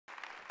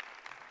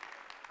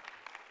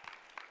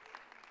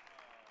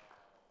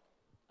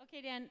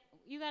Okay, Dan,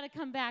 you got to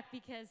come back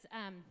because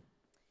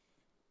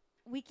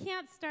we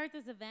can't start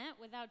this event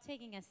without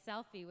taking a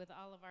selfie with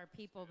all of our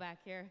people back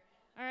here.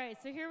 All right,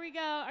 so here we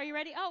go. Are you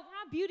ready? Oh, we're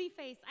on Beauty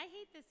Face. I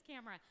hate this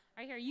camera.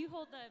 Right here, you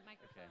hold the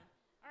microphone.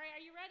 Okay. All right, are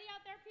you ready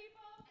out there,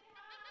 people?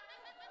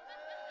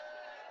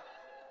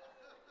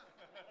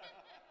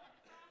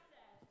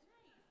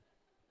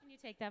 Can you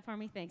take that for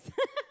me? Thanks.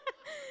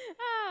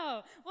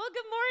 Oh, well,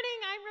 good morning.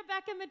 I'm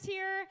Rebekah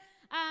Metteer.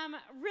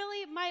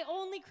 Really, my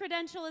only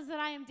credential is that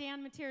I am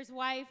Dan Metteer's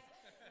wife.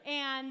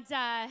 And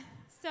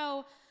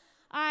so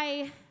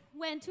I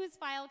went to his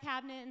file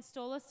cabinet and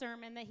stole a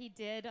sermon that he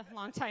did a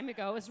long time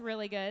ago. It was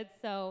really good.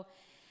 So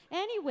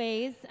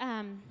anyways,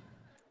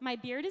 my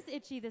beard is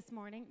itchy this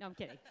morning. No, I'm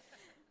kidding.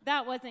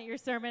 That wasn't your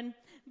sermon.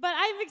 But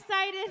I'm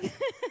excited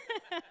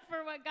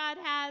for what God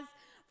has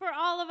for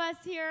all of us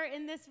here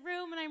in this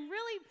room. And I'm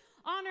really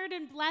honored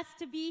and blessed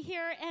to be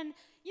here. And,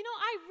 you know,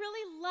 I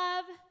really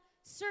love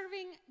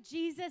serving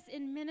Jesus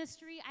in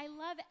ministry. I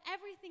love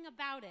everything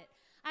about it.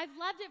 I've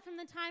loved it from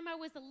the time I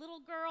was a little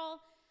girl.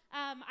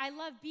 I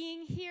love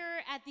being here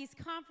at these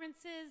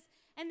conferences.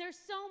 And there's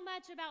so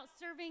much about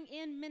serving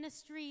in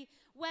ministry,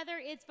 whether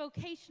it's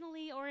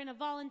vocationally or in a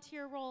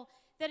volunteer role,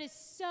 that is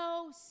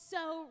so,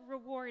 so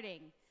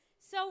rewarding.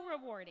 So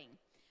rewarding.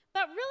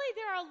 But really,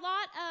 there are a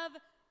lot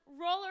of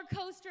roller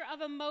coaster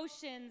of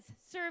emotions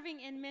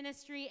serving in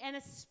ministry, and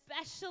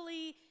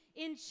especially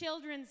in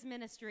children's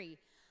ministry.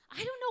 I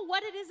don't know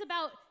what it is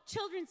about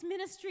children's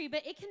ministry,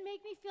 but it can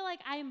make me feel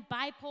like I am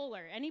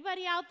bipolar.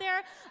 Anybody out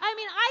there? I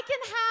mean, I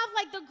can have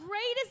like the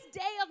greatest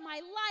day of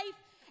my life,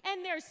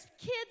 and there's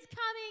kids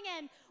coming,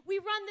 and we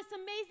run this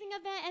amazing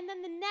event, and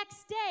then the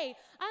next day,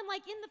 I'm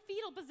like in the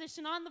fetal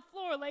position on the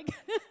floor, like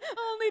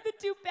only the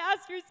two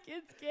pastors'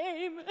 kids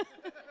came,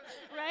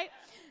 right?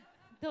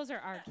 Those are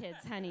our kids,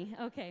 honey.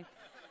 Okay.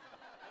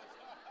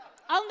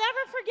 I'll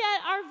never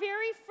forget our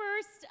very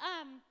first,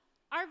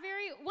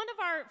 one of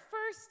our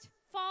first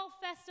fall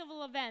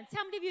festival events.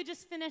 How many of you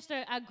just finished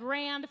a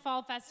grand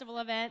fall festival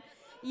event?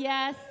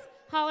 Yes.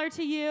 Holler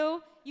to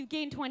you. You've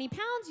gained 20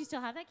 pounds. You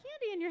still have that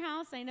candy in your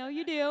house. I know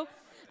you do.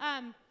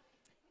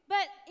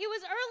 But it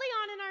was early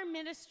on in our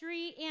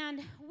ministry,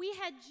 and we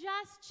had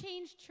just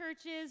changed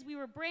churches. We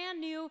were brand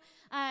new,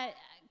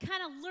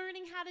 kind of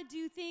learning how to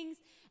do things,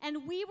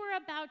 and we were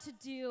about to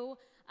do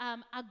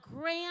a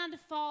grand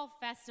fall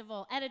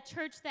festival at a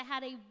church that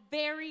had a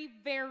very,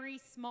 very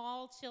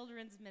small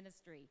children's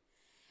ministry.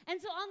 And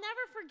so I'll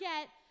never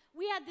forget,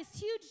 we had this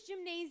huge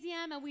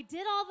gymnasium, and we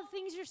did all the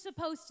things you're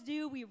supposed to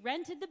do. We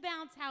rented the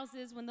bounce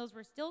houses when those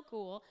were still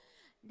cool.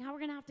 Now we're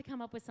going to have to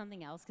come up with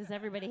something else because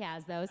everybody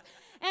has those.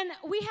 And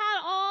we had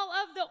all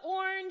of the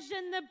orange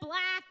and the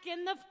black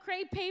and the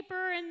crepe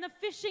paper and the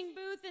fishing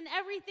booth and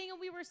everything, and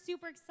we were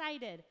super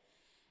excited.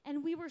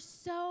 And we were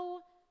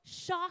so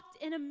shocked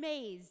and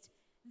amazed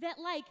that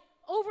like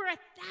over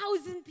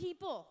 1,000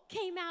 people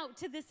came out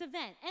to this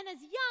event. And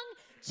as young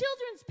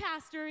children's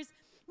pastors,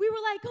 we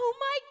were like, oh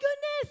my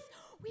goodness,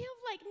 we have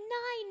like 9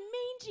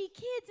 mangy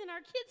kids in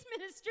our kids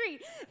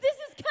ministry. This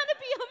is going to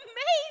be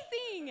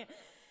amazing.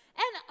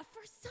 And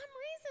for some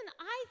reason,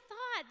 I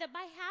thought that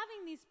by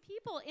having these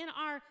people in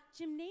our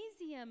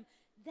gymnasium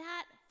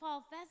that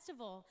fall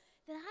festival,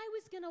 that I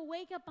was going to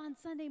wake up on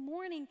Sunday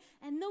morning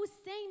and those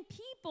same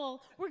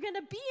people were going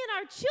to be in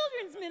our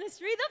children's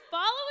ministry the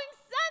following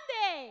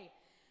Sunday.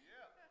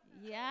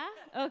 Yeah?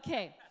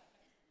 Okay.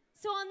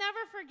 So I'll never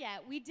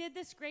forget, we did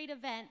this great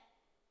event.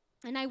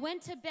 And I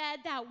went to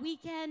bed that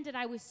weekend, and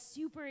I was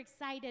super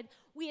excited.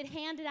 We had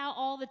handed out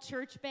all the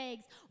church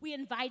bags. We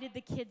invited the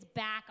kids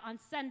back on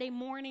Sunday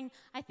morning.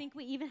 I think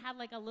we even had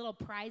like a little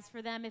prize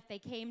for them if they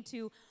came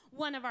to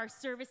one of our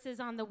services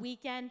on the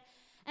weekend.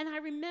 And I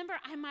remember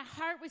my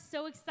heart was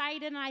so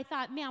excited, and I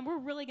thought, man, we're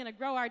really going to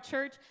grow our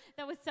church.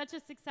 That was such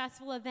a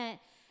successful event.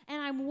 And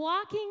I'm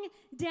walking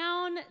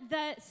down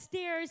the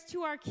stairs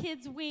to our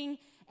kids' wing,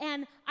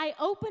 and I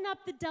open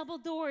up the double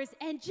doors,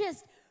 and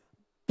just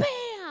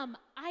bam!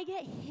 I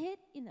get hit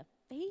in the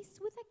face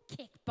with a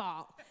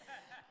kickball.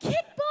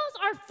 Kickballs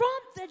are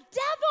from the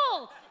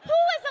devil.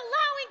 Who is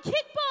allowing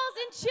kickballs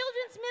in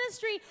children's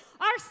ministry?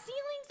 Our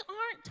ceilings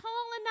aren't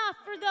tall enough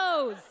for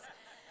those.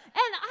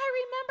 And I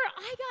remember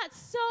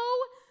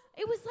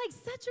it was like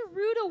such a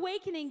rude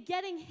awakening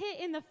getting hit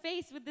in the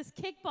face with this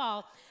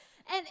kickball.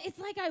 And it's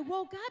like I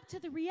woke up to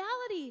the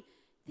reality.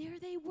 There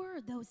they were,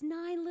 those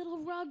 9 little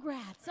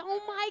rugrats. Oh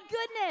my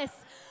goodness.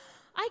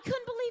 I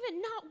couldn't believe it.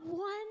 Not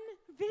one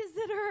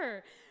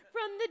visitor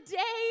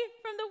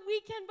from the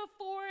weekend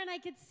before, and I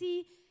could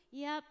see,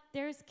 yep,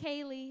 there's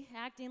Kaylee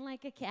acting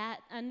like a cat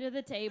under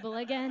the table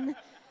again.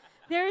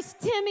 There's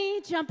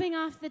Timmy jumping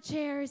off the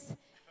chairs.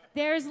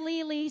 There's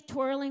Lily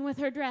twirling with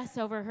her dress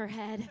over her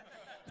head.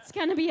 It's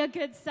going to be a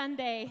good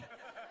Sunday.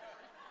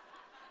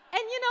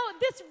 And you know,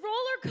 this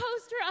roller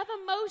coaster of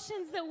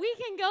emotions that we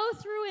can go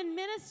through in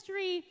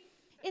ministry,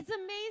 it's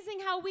amazing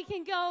how we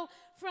can go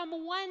from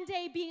one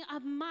day being a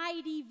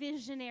mighty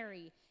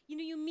visionary. You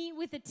know, you meet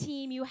with a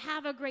team, you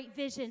have a great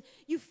vision,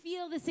 you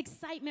feel this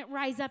excitement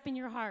rise up in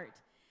your heart.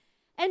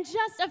 And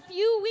just a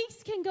few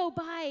weeks can go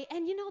by,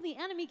 and the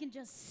enemy can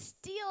just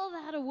steal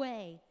that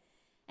away.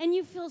 And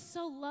you feel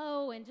so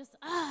low and just,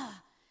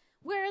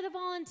 where are the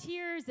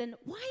volunteers? And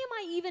why am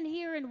I even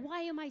here? And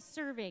why am I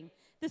serving?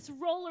 This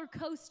roller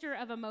coaster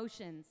of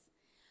emotions.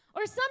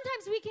 Or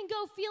sometimes we can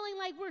go feeling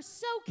like we're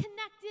so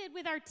connected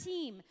with our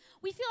team.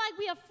 We feel like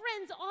we have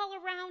friends all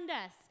around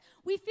us.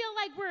 We feel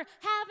like we're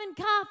having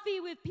coffee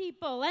with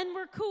people and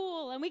we're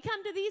cool. And we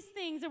come to these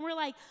things and we're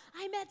like,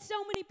 I met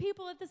so many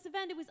people at this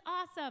event. It was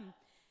awesome.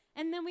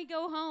 And then we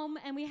go home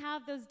and we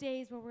have those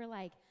days where we're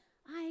like,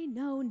 I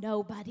know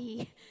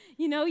nobody.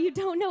 You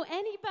don't know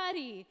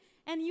anybody.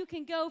 And you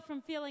can go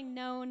from feeling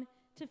known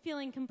to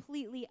feeling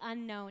completely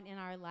unknown in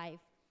our life.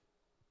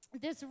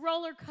 This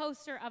roller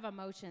coaster of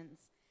emotions.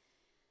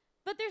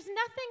 But there's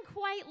nothing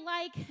quite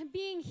like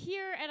being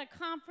here at a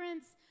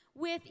conference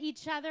with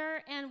each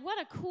other, and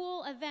what a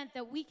cool event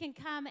that we can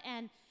come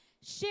and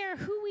share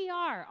who we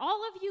are.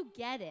 All of you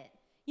get it.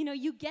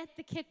 You get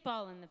the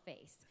kickball in the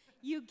face.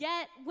 You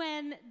get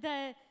when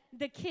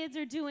the kids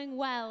are doing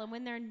well and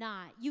when they're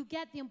not. You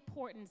get the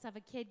importance of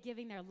a kid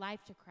giving their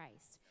life to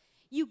Christ.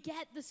 You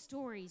get the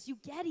stories. You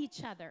get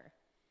each other.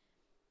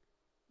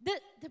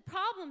 The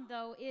problem,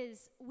 though,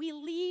 is we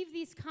leave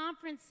these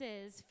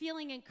conferences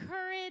feeling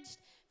encouraged,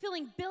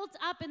 feeling built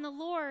up in the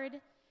Lord,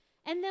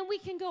 and then we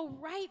can go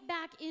right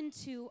back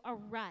into a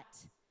rut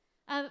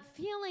of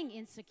feeling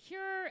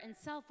insecure and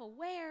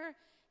self-aware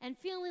and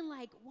feeling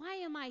like, why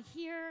am I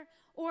here?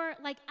 Or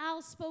like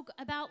Al spoke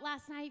about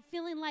last night,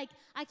 feeling like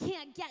I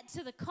can't get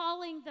to the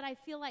calling that I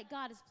feel like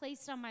God has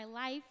placed on my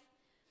life.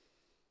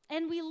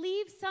 And we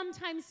leave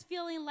sometimes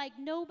feeling like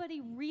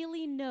nobody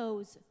really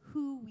knows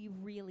who we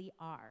really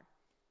are.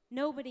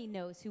 Nobody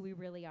knows who we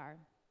really are.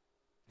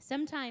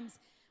 Sometimes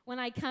when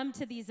I come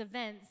to these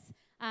events,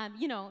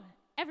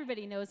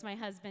 everybody knows my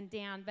husband,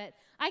 Dan, but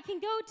I can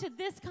go to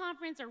this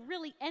conference or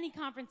really any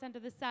conference under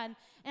the sun,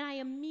 and I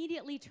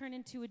immediately turn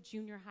into a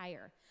junior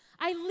hire.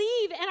 I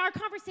leave, and our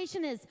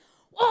conversation is,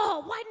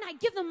 why didn't I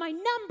give them my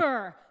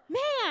number?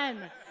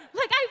 Man,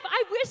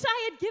 I wish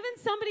I had given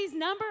somebody's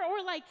number,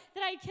 or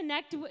that I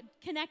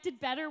connected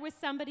better with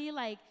somebody,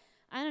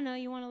 I don't know,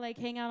 you want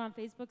to hang out on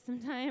Facebook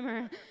sometime,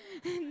 or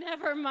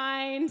never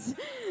mind.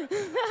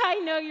 I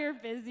know you're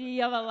busy,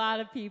 you have a lot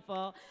of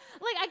people.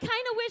 I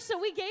kind of wish that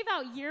we gave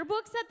out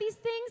yearbooks at these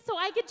things so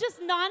I could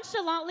just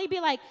nonchalantly be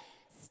like,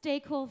 stay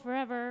cool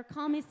forever,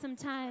 call me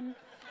sometime,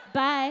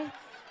 bye.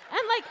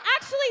 And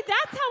actually,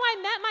 that's how I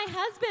met my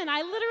husband.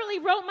 I literally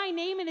wrote my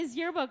name in his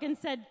yearbook and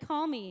said,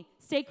 call me,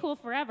 stay cool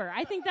forever.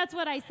 I think that's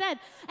what I said.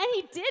 And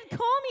he did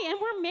call me, and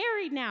we're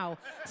married now.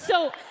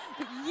 So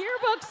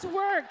yearbooks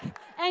work,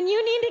 and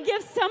you need to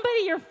give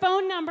somebody your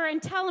phone number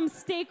and tell them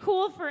stay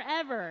cool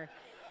forever.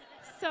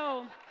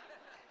 So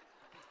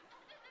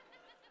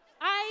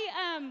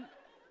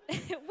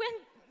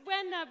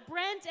when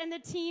Brent and the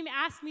team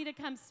asked me to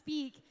come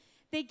speak,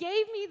 they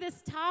gave me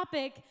this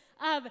topic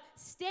of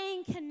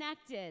staying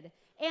connected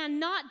and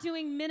not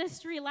doing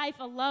ministry life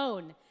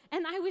alone.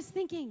 And I was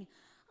thinking,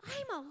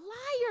 I'm a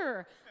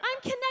liar.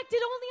 I'm connected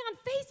only on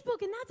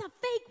Facebook, and that's a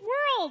fake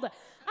world.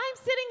 I'm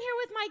sitting here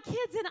with my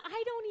kids, and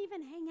I don't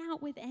even hang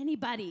out with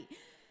anybody.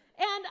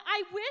 And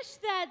I wish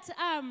that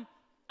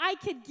I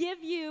could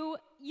give you,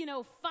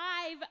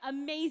 5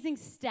 amazing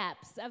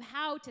steps of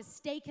how to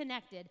stay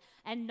connected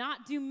and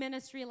not do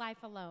ministry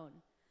life alone.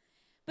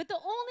 But the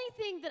only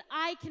thing that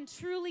I can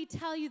truly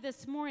tell you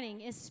this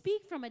morning is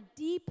speak from a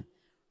deep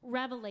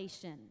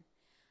revelation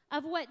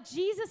of what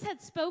Jesus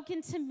had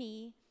spoken to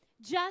me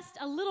just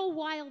a little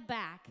while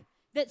back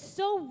that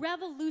so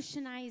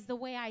revolutionized the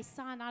way I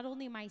saw not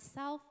only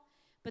myself,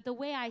 but the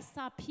way I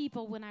saw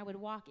people when I would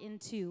walk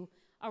into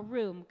a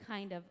room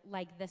kind of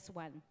like this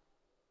one.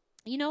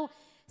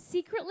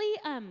 Secretly,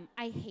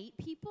 I hate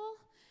people.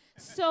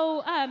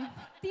 So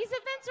these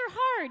events are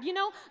hard. I don't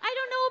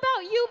know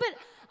about you, but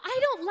I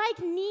don't like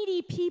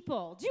needy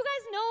people. Do you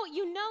guys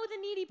know the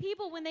needy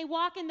people when they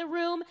walk in the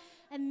room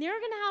and they're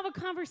going to have a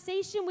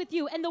conversation with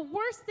you. And the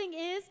worst thing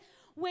is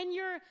when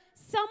you're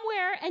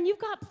somewhere and you've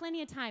got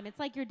plenty of time. It's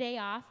like your day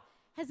off.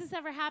 Has this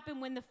ever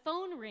happened when the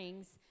phone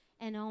rings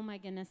and, oh my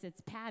goodness, it's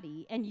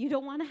Patty, and you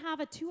don't want to have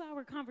a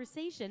 2-hour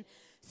conversation?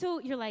 So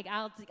you're like,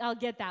 I'll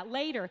get that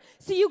later.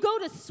 So you go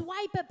to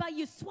swipe it, but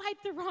you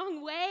swipe the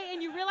wrong way,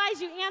 and you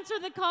realize you answer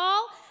the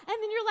call, and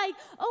then you're like,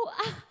 oh,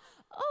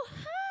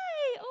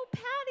 hi, oh,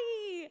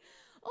 Patty.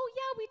 Oh,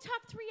 yeah, we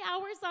talked 3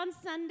 hours on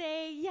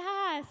Sunday.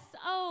 Yes.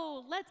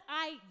 Oh,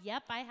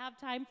 I have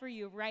time for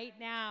you right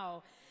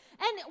now.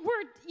 And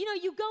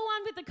you go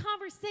on with the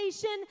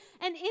conversation,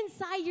 and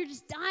inside you're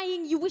just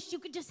dying. You wish you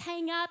could just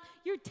hang up.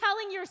 You're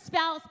telling your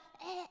spouse,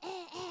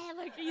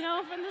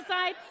 from the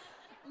side.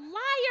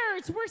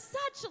 Liars. We're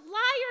such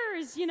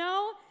liars,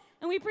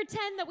 And we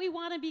pretend that we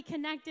want to be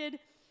connected,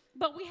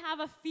 but we have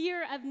a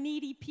fear of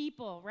needy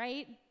people,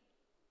 right?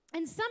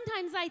 And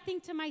sometimes I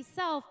think to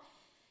myself,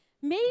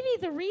 maybe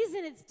the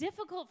reason it's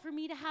difficult for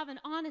me to have an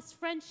honest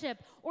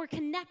friendship or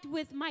connect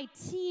with my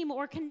team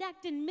or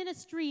connect in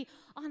ministry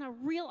on a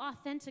real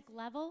authentic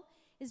level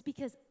is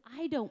because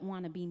I don't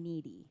want to be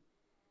needy.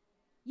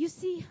 You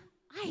see,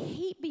 I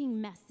hate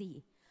being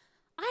messy.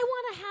 I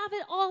want to have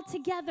it all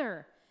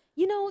together.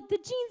 You know, the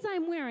jeans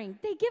I'm wearing,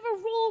 they give a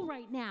roll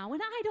right now,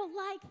 and I don't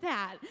like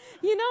that.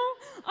 You know,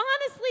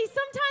 honestly,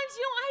 sometimes,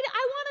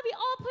 I want to be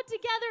all put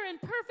together and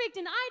perfect,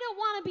 and I don't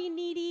want to be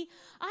needy.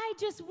 I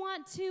just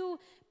want to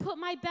put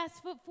my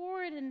best foot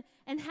forward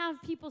and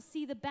have people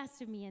see the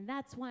best of me, and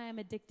that's why I'm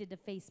addicted to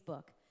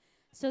Facebook.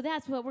 So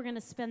that's what we're going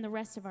to spend the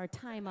rest of our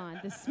time on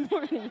this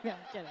morning. No, I'm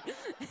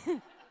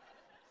kidding.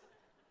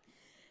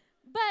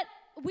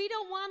 But we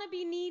don't want to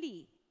be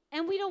needy,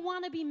 and we don't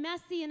want to be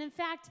messy, and in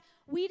fact,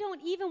 we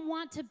don't even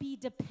want to be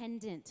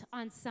dependent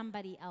on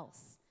somebody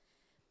else.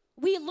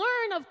 We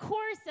learn, of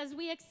course, as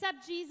we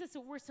accept Jesus,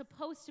 that we're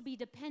supposed to be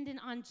dependent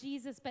on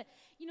Jesus, but,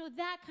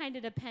 that kind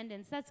of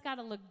dependence, that's got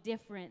to look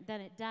different than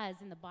it does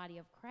in the body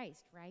of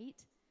Christ,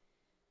 right?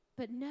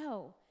 But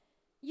no.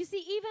 You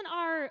see, even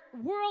our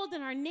world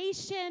and our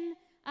nation,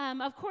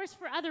 of course,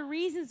 for other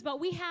reasons, but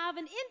we have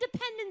an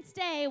Independence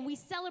Day, and we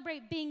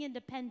celebrate being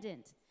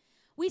independent.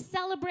 We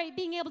celebrate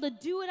being able to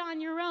do it on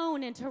your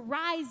own and to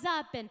rise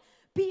up and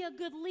be a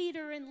good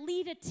leader and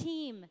lead a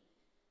team.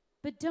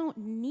 But don't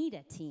need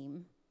a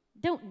team.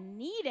 Don't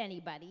need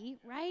anybody,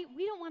 right?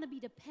 We don't want to be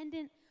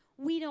dependent.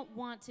 We don't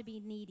want to be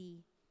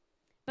needy.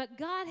 But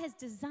God has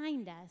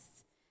designed us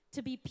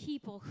to be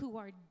people who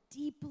are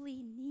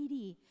deeply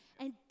needy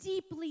and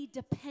deeply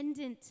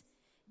dependent,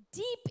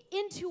 deep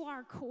into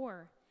our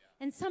core.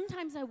 And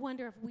sometimes I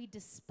wonder if we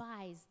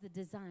despise the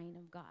design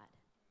of God.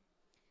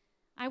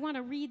 I want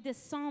to read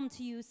this psalm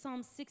to you,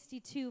 Psalm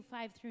 62,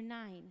 5 through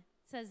 9.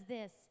 It says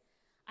this,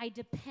 I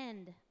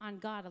depend on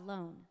God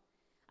alone.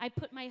 I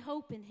put my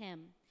hope in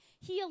him.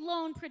 He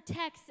alone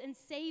protects and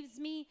saves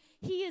me.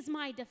 He is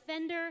my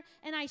defender,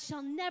 and I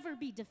shall never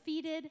be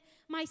defeated.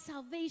 My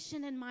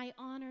salvation and my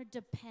honor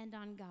depend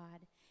on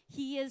God.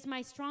 He is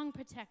my strong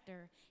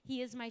protector.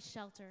 He is my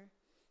shelter.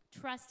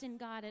 Trust in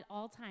God at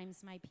all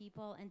times, my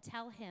people, and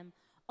tell him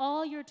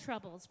all your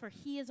troubles, for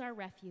he is our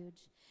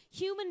refuge.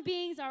 Human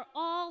beings are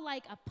all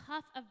like a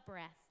puff of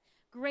breath.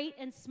 Great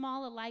and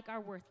small alike are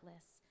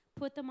worthless.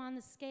 Put them on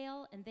the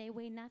scale, and they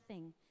weigh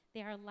nothing.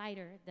 They are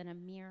lighter than a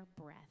mere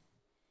breath.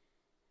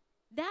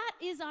 That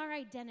is our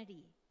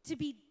identity, to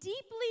be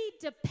deeply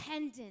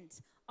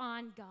dependent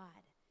on God,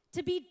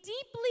 to be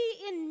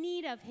deeply in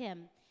need of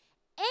him,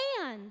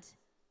 and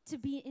to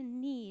be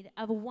in need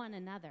of one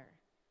another.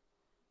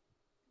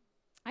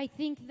 I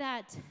think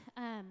that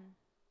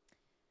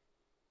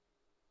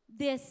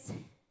this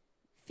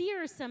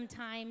fear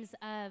sometimes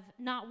of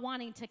not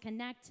wanting to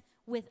connect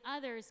with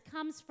others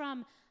comes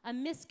from a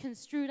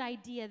misconstrued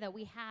idea that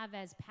we have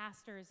as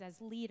pastors,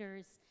 as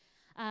leaders.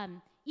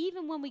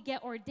 Even when we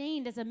get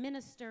ordained as a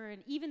minister,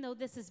 and even though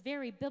this is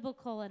very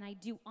biblical and I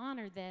do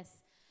honor this,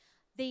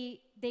 they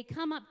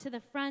come up to the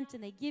front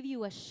and they give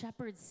you a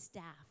shepherd's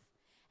staff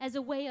as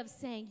a way of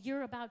saying,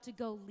 you're about to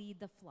go lead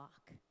the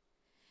flock.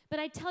 But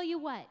I tell you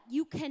what,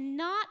 you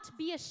cannot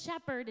be a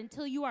shepherd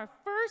until you are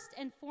first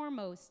and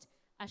foremost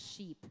a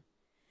sheep.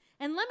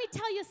 And let me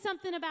tell you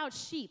something about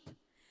sheep.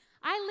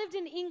 I lived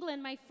in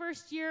England my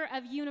first year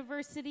of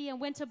university and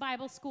went to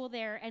Bible school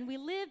there, and we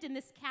lived in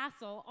this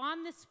castle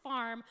on this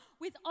farm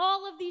with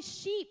all of these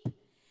sheep.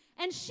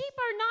 And sheep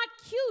are not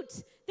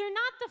cute. They're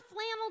not the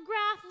flannel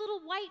graph, little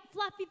white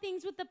fluffy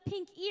things with the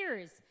pink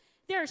ears.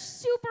 They're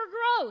super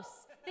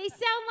gross. They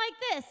sound like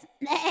this.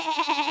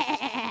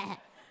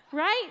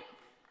 Right?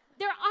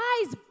 Their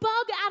eyes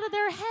bug out of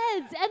their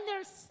heads, and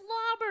their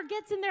slobber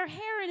gets in their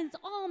hair, and it's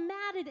all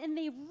matted, and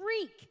they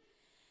reek.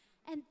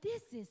 And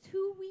this is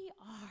who we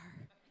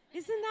are.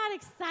 Isn't that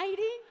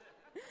exciting?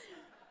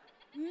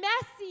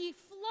 Messy,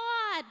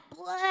 flawed,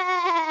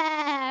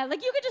 blah.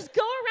 Like you could just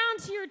go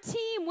around to your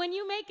team when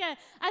you make a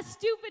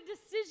stupid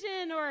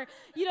decision, or,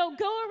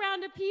 go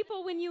around to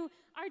people when you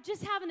are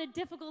just having a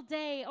difficult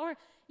day. Or,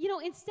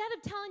 instead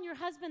of telling your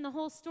husband the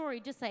whole story,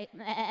 just say,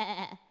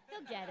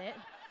 he'll get it,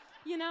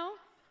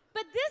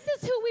 But this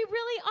is who we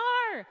really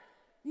are,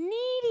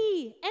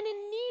 needy and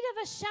in need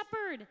of a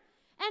shepherd.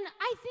 And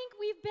I think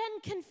we've been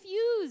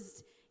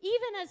confused,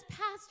 even as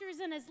pastors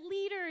and as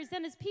leaders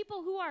and as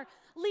people who are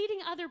leading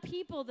other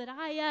people, that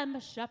I am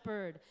a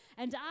shepherd,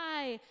 and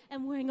I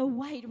am wearing a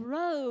white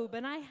robe,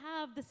 and I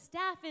have the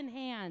staff in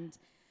hand.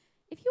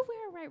 If you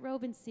wear a white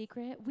robe in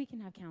secret, we can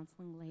have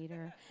counseling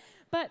later.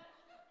 But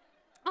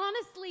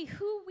honestly,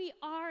 who we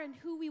are and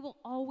who we will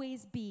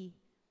always be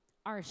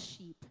are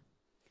sheep.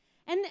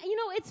 And,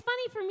 it's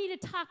funny for me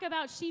to talk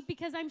about sheep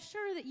because I'm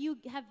sure that you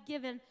have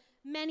given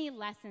many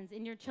lessons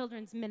in your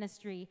children's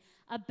ministry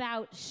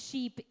about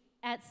sheep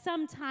at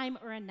some time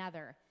or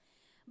another.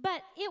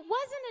 But it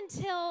wasn't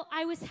until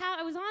I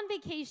was on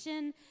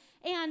vacation,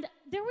 and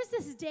there was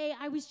this day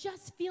I was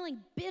just feeling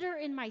bitter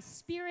in my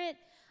spirit.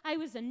 I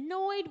was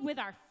annoyed with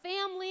our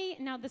family.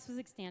 Now, this was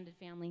extended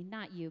family,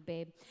 not you,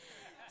 babe.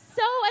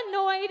 So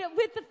annoyed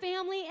with the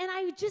family, and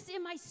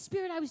in my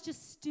spirit, I was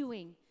just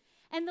stewing.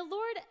 And the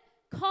Lord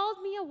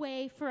called me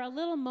away for a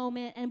little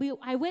moment, and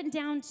I went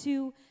down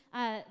to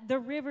the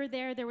river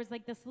there. There was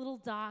like this little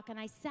dock, and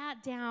I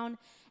sat down,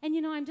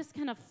 and I'm just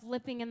kind of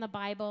flipping in the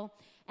Bible,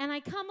 and I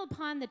come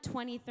upon the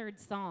 23rd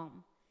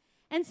Psalm.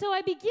 And so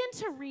I begin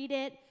to read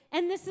it,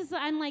 and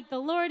I'm like, the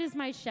Lord is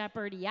my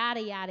shepherd,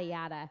 yada, yada,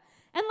 yada.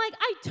 And like,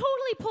 I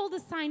totally pulled a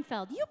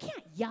Seinfeld. You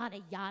can't yada,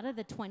 yada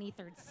the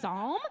 23rd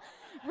Psalm,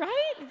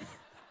 right?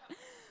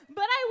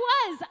 But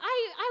I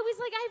was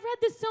like, I've read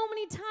this so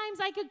many times.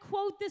 I could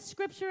quote this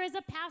scripture as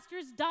a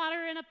pastor's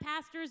daughter and a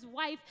pastor's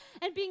wife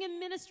and being in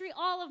ministry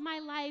all of my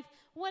life.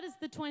 What does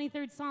the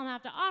 23rd Psalm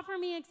have to offer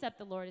me except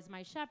the Lord is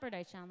my shepherd,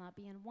 I shall not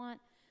be in want?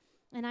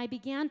 And I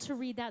began to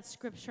read that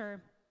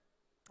scripture,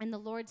 and the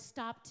Lord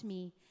stopped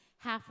me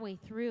halfway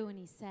through, and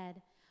he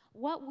said,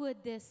 what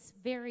would this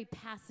very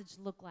passage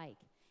look like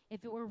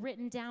if it were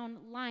written down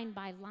line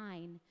by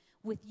line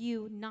with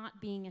you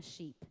not being a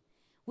sheep?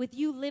 With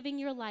you living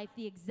your life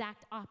the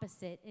exact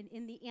opposite and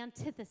in the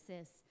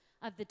antithesis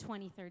of the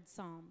 23rd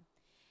Psalm.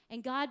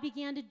 And God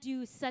began to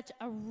do such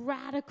a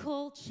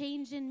radical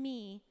change in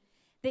me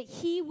that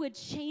he would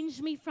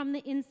change me from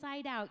the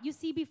inside out. You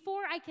see,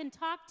 before I can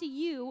talk to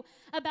you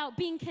about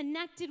being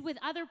connected with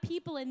other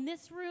people in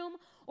this room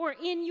or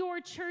in your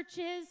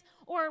churches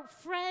or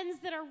friends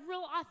that are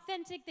real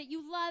authentic that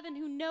you love and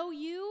who know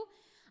you,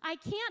 I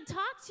can't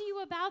talk to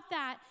you about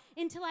that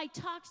until I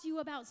talk to you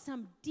about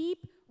some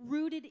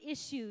deep-rooted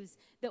issues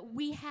that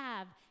we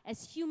have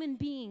as human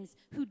beings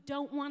who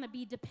don't want to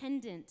be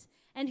dependent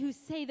and who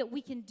say that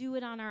we can do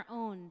it on our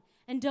own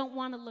and don't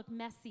want to look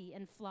messy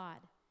and flawed.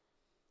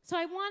 So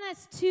I want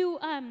us to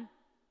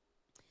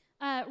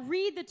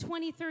read the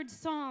 23rd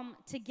Psalm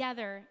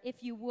together,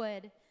 if you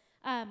would.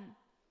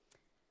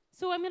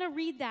 So I'm going to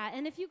read that.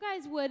 And if you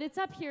guys would, it's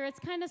up here. It's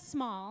kind of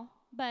small,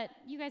 but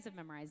you guys have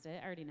memorized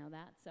it. I already know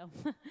that, so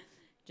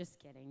just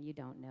kidding. You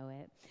don't know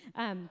it.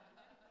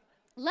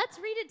 Let's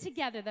read it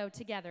together, though,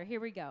 together. Here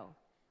we go.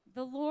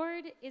 The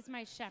Lord is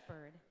my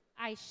shepherd.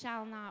 I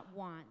shall not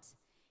want.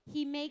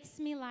 He makes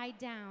me lie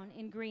down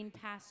in green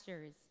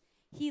pastures.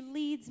 He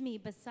leads me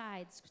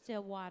beside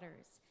still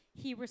waters.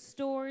 He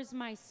restores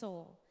my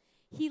soul.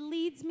 He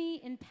leads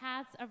me in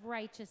paths of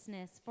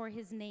righteousness for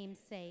his name's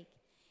sake.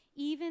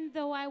 Even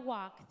though I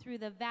walk through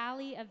the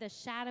valley of the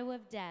shadow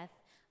of death,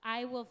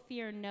 I will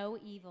fear no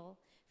evil,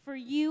 for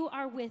you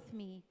are with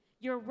me.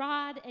 Your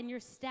rod and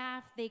your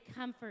staff, they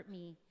comfort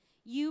me.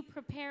 You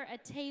prepare a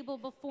table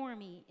before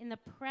me in the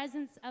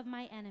presence of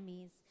my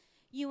enemies.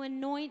 You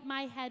anoint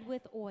my head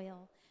with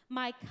oil.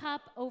 My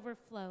cup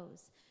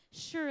overflows.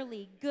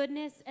 Surely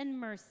goodness and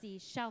mercy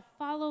shall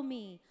follow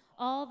me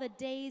all the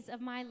days of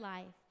my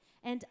life,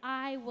 and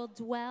I will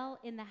dwell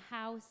in the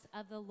house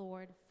of the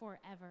Lord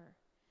forever.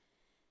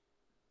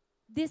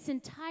 This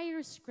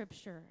entire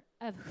scripture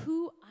of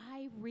who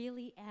I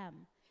really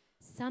am,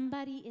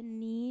 somebody in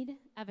need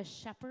of a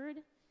shepherd,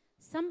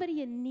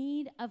 somebody in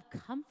need of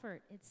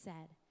comfort, it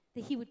said,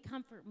 that he would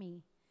comfort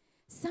me.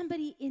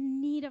 Somebody in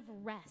need of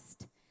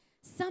rest,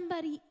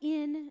 somebody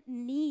in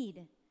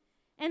need.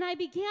 And I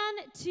began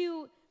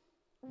to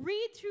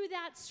read through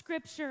that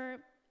scripture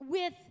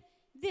with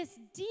this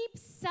deep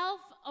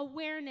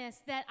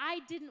self-awareness that I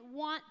didn't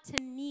want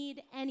to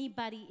need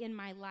anybody in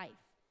my life.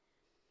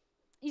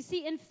 You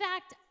see, in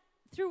fact,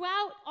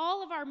 throughout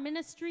all of our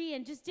ministry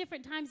and just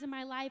different times in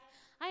my life,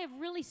 I have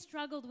really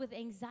struggled with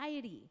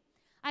anxiety.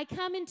 I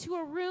come into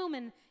a room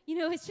and,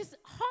 it's just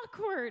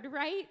awkward,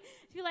 right?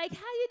 You're like, how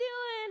you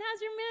doing?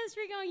 How's your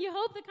ministry going? You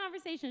hope the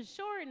conversation is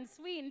short and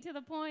sweet and to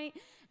the point,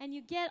 and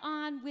you get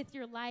on with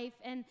your life.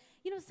 And,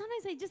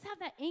 sometimes I just have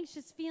that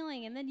anxious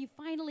feeling, and then you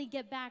finally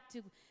get back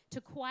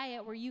to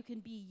quiet where you can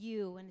be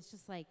you, and it's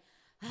just like,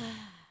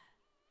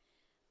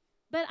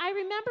 But I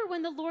remember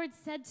when the Lord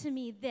said to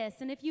me this,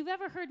 and if you've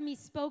ever heard me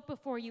spoke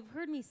before, you've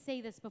heard me say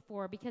this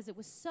before because it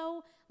was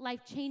so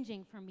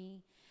life-changing for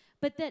me,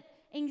 but that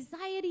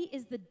anxiety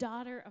is the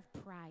daughter of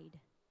pride.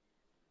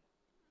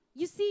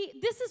 You see,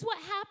 this is what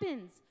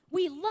happens.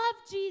 We love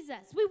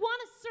Jesus. We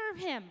want to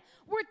serve him.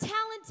 We're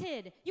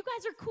talented. You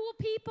guys are cool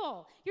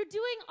people. You're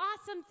doing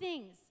awesome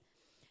things.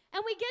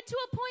 And we get to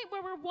a point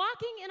where we're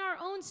walking in our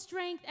own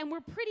strength and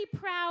we're pretty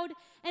proud,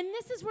 and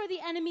this is where the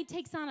enemy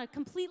takes on a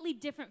completely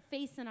different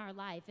face in our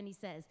life, and he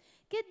says,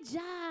 good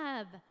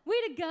job. Way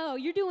to go.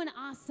 You're doing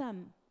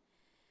awesome.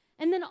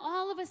 And then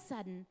all of a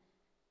sudden,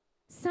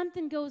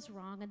 something goes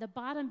wrong, and the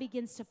bottom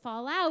begins to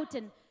fall out,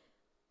 and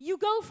you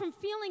go from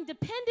feeling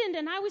dependent,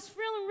 and I was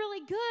feeling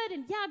really good,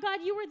 and yeah, God,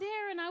 you were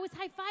there, and I was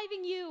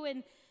high-fiving you,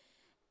 and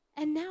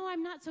now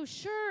I'm not so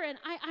sure, and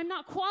I'm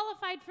not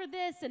qualified for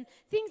this, and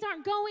things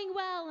aren't going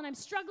well, and I'm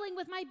struggling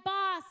with my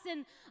boss,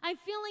 and I'm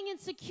feeling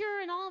insecure,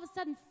 and all of a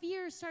sudden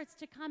fear starts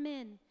to come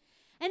in.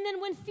 And then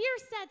when fear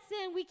sets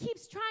in, we keep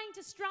trying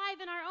to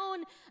strive in our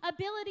own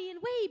ability, and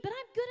wait, but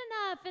I'm good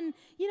enough, and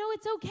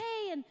it's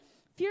okay, and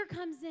fear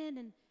comes in,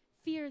 and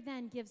fear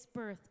then gives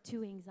birth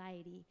to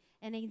anxiety,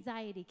 and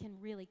anxiety can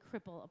really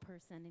cripple a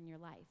person in your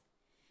life.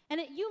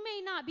 And you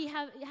may not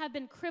have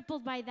been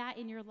crippled by that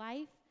in your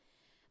life,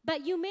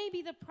 but you may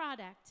be the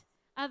product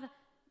of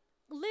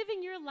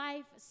living your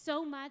life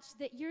so much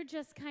that you're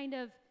just kind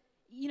of,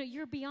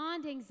 you're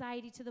beyond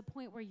anxiety to the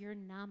point where you're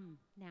numb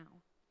now.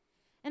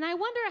 And I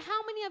wonder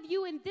how many of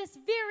you in this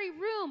very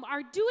room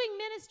are doing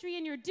ministry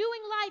and you're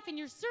doing life and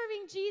you're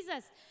serving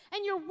Jesus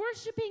and you're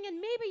worshiping, and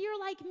maybe you're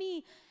like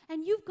me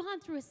and you've gone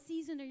through a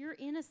season, or you're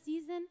in a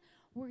season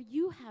where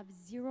you have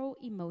zero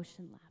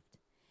emotion left.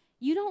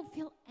 You don't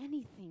feel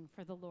anything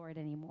for the Lord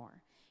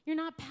anymore. You're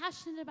not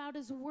passionate about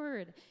his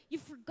word.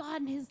 You've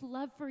forgotten his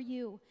love for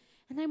you.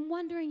 And I'm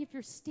wondering if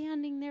you're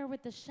standing there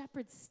with the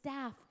shepherd's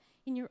staff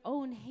in your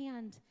own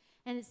hand,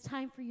 and it's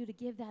time for you to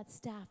give that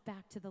staff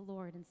back to the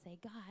Lord and say,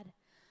 God,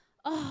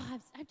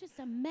 I'm just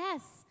a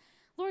mess.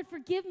 Lord,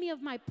 forgive me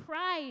of my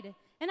pride.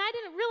 And I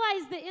didn't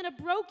realize that in a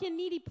broken,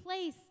 needy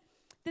place,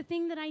 the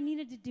thing that I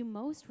needed to do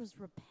most was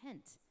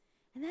repent.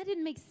 And that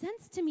didn't make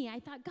sense to me. I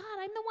thought, God,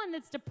 I'm the one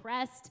that's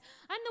depressed.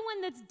 I'm the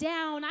one that's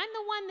down. I'm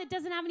the one that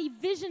doesn't have any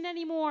vision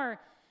anymore.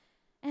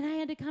 And I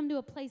had to come to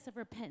a place of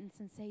repentance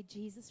and say,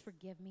 Jesus,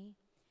 forgive me.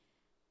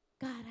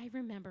 God, I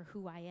remember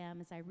who I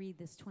am as I read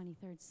this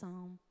 23rd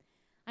Psalm.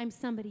 I'm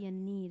somebody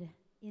in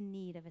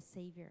need of a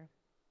Savior.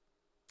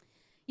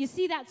 You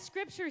see, that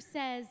scripture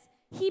says,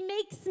 he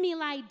makes me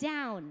lie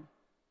down,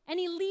 and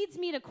he leads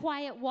me to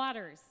quiet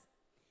waters.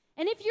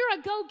 And if you're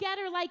a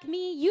go-getter like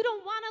me, you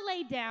don't want to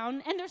lay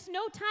down, and there's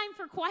no time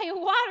for quiet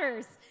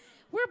waters.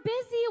 We're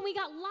busy, and we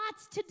got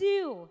lots to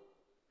do.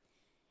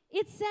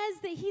 It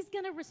says that he's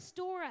going to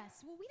restore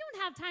us. Well, we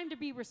don't have time to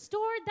be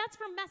restored. That's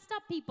for messed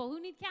up people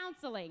who need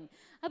counseling.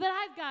 But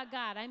I've got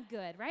God. I'm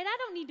good, right? I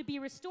don't need to be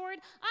restored.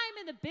 I'm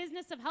in the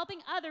business of helping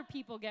other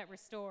people get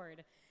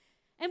restored.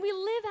 And we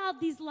live out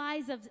these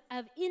lives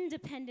of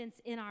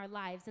independence in our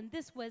lives, and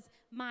this was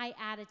my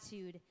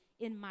attitude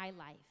in my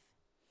life.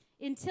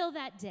 Until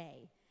that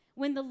day,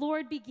 when the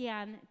Lord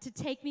began to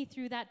take me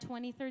through that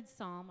 23rd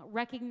Psalm,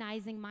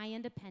 recognizing my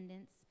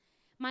independence,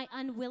 my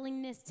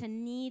unwillingness to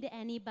need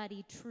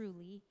anybody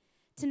truly,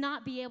 to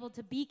not be able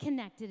to be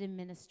connected in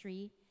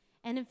ministry,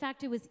 and in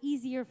fact, it was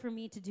easier for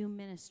me to do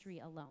ministry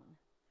alone.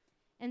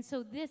 And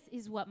so this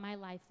is what my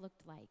life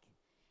looked like.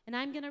 And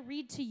I'm going to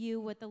read to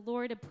you what the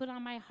Lord had put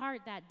on my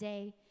heart that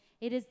day.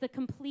 It is the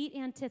complete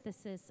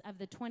antithesis of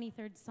the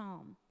 23rd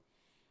Psalm.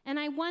 And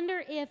I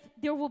wonder if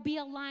there will be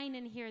a line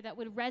in here that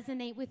would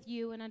resonate with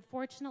you, and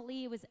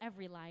unfortunately, it was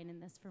every line in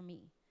this for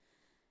me.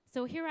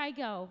 So here I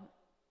go,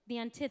 the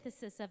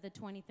antithesis of the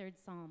 23rd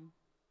Psalm.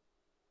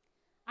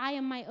 I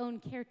am my own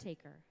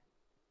caretaker.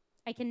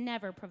 I can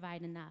never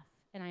provide enough,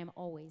 and I am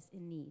always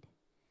in need.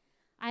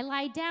 I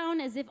lie down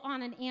as if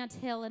on an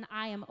anthill, and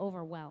I am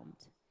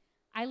overwhelmed.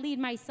 I lead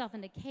myself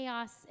into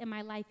chaos, and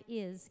my life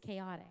is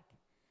chaotic.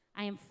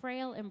 I am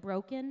frail and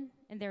broken,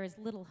 and there is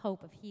little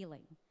hope of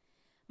healing.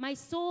 My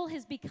soul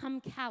has become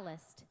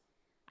calloused.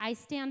 I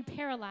stand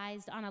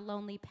paralyzed on a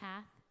lonely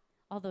path,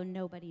 although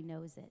nobody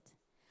knows it.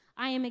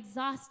 I am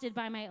exhausted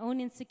by my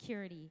own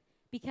insecurity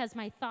because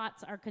my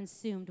thoughts are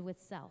consumed with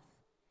self.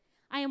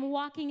 I am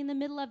walking in the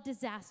middle of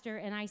disaster,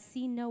 and I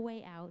see no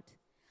way out.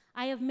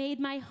 I have made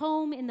my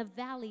home in the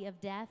valley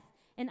of death,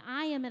 and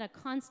I am at a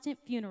constant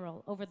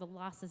funeral over the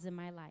losses in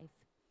my life.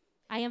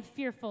 I am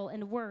fearful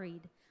and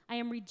worried. I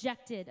am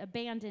rejected,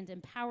 abandoned,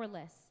 and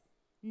powerless.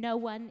 No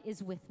one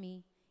is with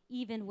me,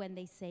 even when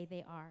they say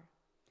they are.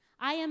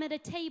 I am at a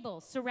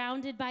table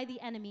surrounded by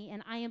the enemy,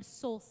 and I am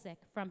soul-sick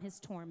from his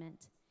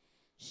torment.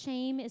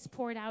 Shame is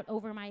poured out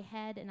over my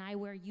head, and I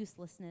wear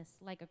uselessness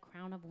like a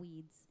crown of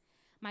weeds.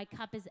 My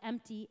cup is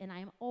empty, and I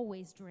am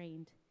always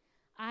drained.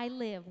 I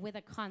live with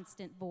a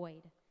constant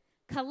void.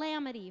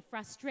 Calamity,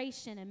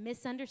 frustration, and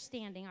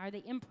misunderstanding are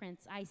the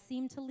imprints I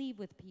seem to leave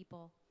with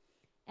people.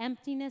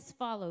 Emptiness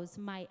follows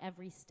my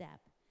every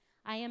step.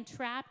 I am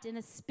trapped in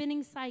a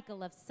spinning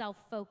cycle of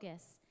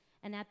self-focus,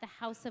 and at the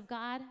house of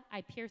God,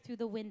 I peer through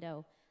the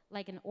window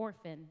like an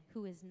orphan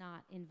who is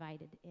not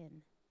invited in.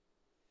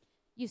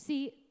 You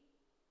see,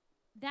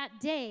 that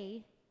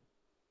day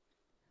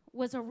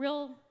was a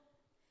real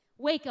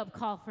wake-up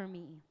call for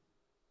me.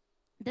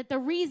 That the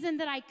reason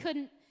that I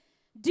couldn't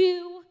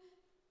do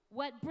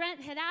what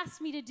Brent had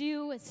asked me to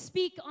do is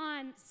speak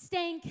on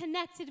staying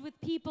connected with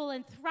people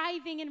and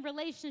thriving in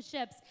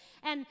relationships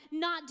and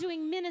not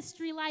doing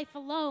ministry life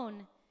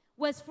alone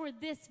was for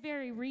this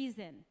very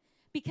reason.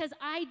 Because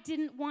I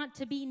didn't want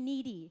to be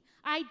needy.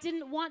 I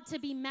didn't want to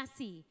be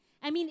messy.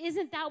 I mean,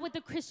 isn't that what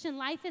the Christian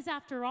life is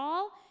after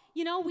all?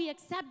 You know, we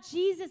accept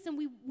Jesus and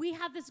we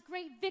have this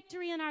great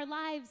victory in our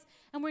lives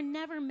and we're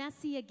never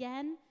messy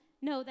again.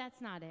 No,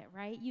 that's not it,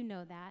 right? You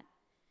know that.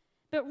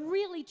 But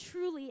really,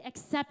 truly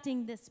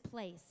accepting this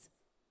place.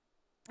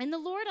 And the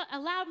Lord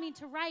allowed me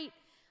to write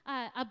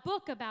a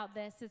book about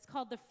this. It's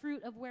called The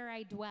Fruit of Where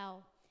I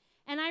Dwell.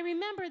 And I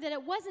remember that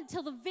it wasn't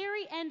till the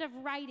very end of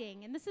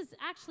writing, and this is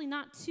actually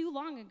not too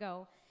long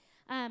ago,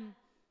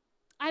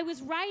 I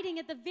was writing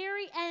at the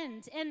very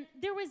end, and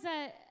there was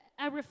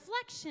a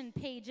reflection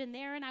page in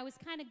there, and I was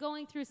kind of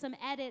going through some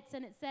edits,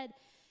 and it said,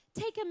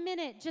 take a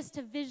minute just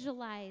to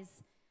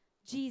visualize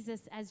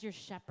Jesus as your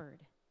shepherd.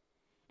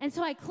 And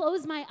so I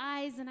closed my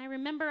eyes, and I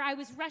remember I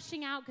was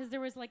rushing out because there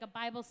was like a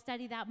Bible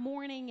study that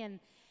morning, and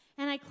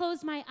And I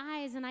closed my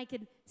eyes, and I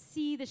could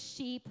see the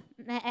sheep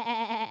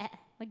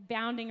like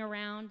bounding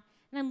around.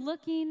 And I'm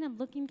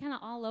looking kind of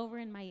all over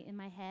in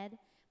my head,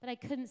 but I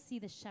couldn't see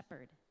the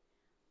shepherd.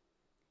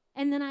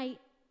 And then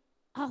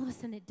all of a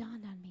sudden it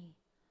dawned on me,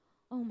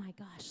 oh my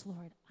gosh,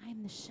 Lord,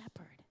 I'm the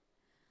shepherd.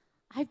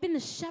 I've been the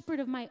shepherd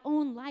of my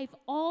own life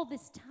all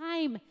this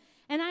time,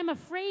 and I'm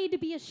afraid to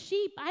be a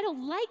sheep. I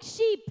don't like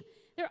sheep.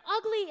 They're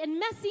ugly and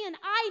messy, and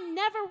I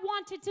never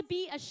wanted to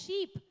be a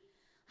sheep.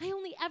 I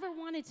only ever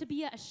wanted to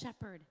be a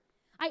shepherd.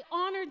 I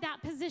honored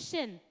that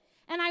position,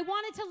 and I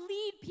wanted to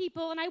lead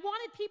people, and I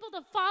wanted people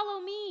to follow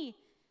me.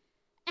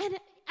 And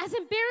as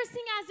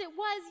embarrassing as it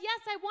was,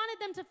 yes, I wanted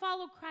them to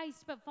follow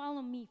Christ, but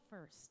follow me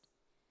first,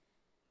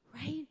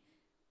 right?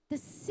 The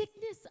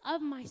sickness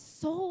of my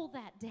soul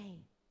that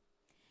day.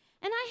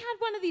 And I had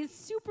one of these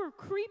super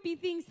creepy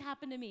things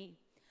happen to me.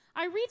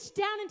 I reached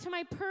down into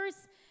my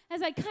purse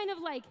as I kind of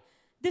like,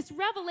 this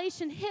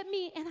revelation hit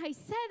me, and I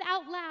said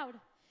out loud,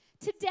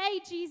 today,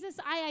 Jesus,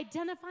 I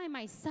identify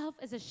myself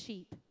as a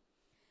sheep.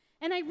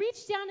 And I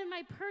reached down in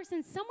my purse,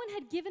 and someone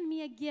had given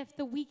me a gift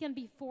the weekend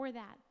before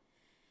that.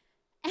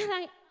 And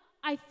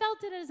I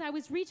felt it as I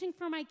was reaching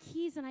for my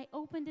keys, and I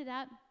opened it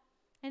up,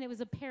 and it was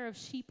a pair of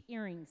sheep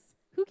earrings.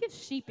 Who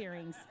gives sheep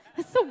earrings?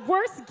 It's the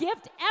worst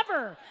gift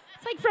ever.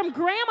 It's like from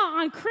grandma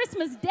on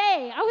Christmas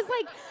Day. I was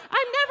like,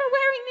 I'm never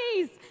wearing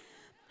these.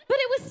 But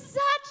it was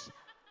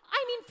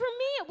for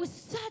me, it was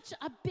such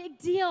a big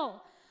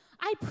deal.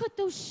 I put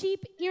those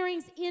sheep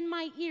earrings in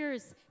my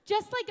ears,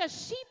 just like a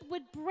sheep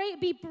would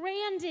be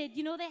branded.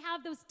 You know, they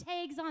have those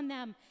tags on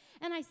them.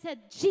 And I said,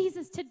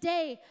 Jesus,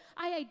 today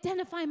I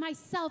identify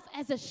myself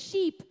as a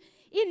sheep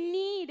in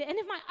need. And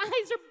if my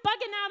eyes are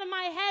bugging out of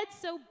my head,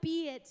 so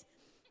be it.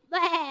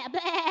 Blah,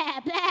 blah,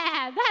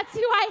 blah. That's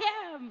who I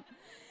am.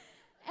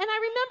 And I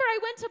remember I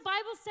went to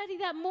Bible study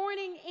that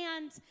morning,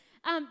 and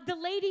the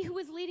lady who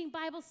was leading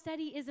Bible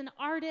study is an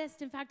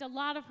artist. In fact, a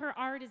lot of her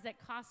art is at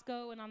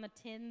Costco and on the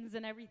tins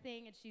and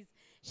everything, and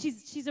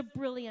she's a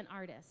brilliant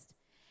artist.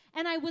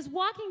 And I was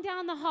walking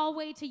down the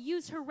hallway to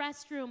use her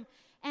restroom,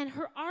 and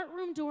her art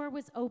room door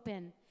was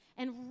open,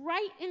 and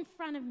right in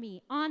front of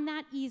me on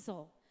that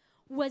easel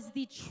was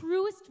the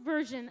truest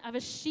version of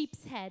a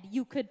sheep's head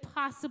you could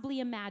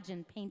possibly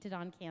imagine painted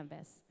on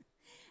canvas.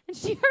 And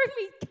she heard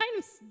me kind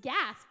of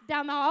gasp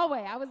down the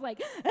hallway. I was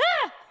like,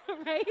 ah,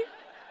 right?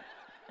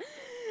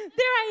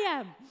 There I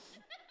am.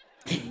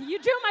 You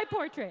drew my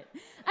portrait.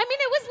 I mean,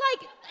 it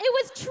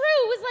was true.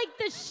 It was like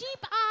the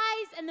sheep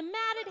eyes and the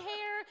matted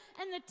hair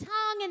and the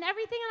tongue and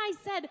everything. And I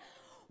said,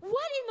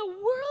 what in the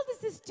world is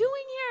this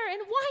doing here?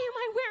 And why am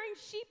I wearing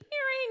sheep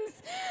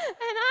earrings?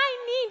 And I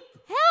need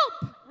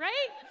help,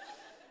 right?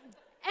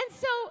 And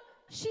so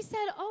she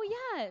said, oh,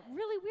 yeah,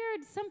 really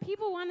weird. Some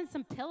people wanted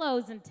some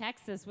pillows in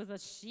Texas with a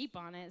sheep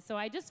on it. So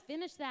I just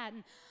finished that.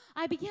 And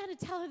I began to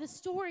tell her the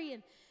story,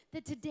 and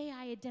that today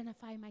I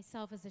identify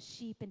myself as a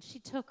sheep. And she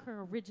took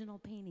her original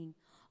painting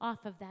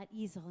off of that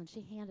easel, and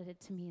she handed it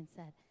to me and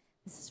said,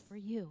 this is for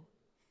you.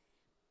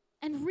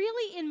 And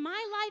really, in my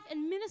life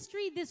and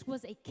ministry, this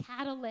was a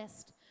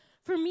catalyst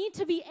for me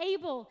to be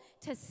able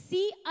to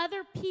see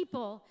other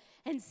people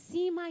and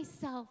see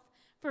myself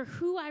for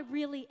who I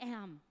really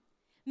am.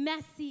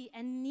 Messy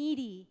and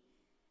needy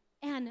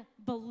and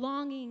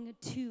belonging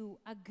to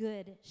a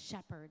good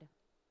shepherd.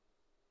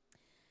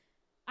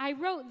 I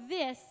wrote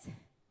this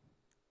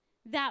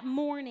that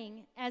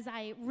morning as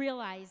I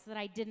realized that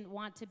I didn't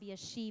want to be a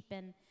sheep,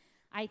 and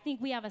I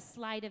think we have a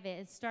slide of it.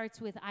 It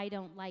starts with, I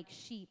don't like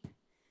sheep.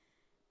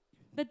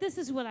 But this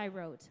is what I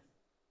wrote.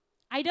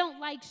 I don't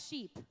like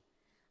sheep.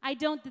 I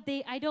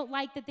don't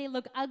like that they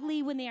look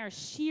ugly when they are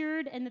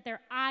sheared and that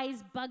their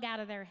eyes bug out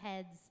of their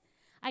heads.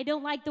 I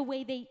don't like the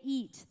way they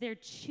eat. Their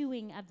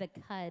chewing of the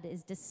cud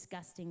is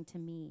disgusting to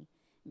me.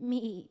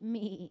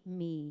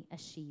 Me, a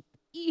sheep.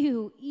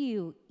 You,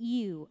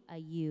 a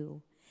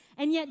you.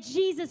 And yet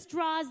Jesus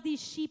draws these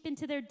sheep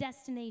into their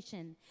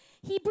destination.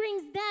 He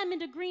brings them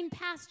into green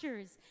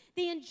pastures.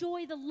 They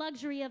enjoy the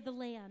luxury of the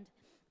land.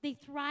 They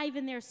thrive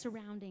in their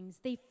surroundings.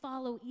 They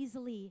follow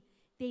easily.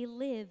 They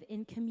live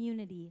in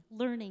community,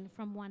 learning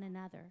from one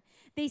another.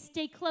 They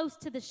stay close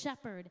to the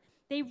shepherd.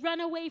 They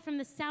run away from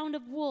the sound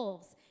of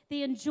wolves.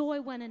 They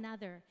enjoy one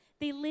another.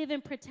 They live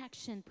in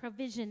protection,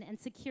 provision, and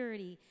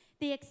security.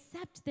 They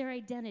accept their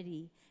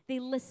identity. They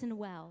listen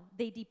well.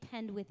 They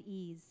depend with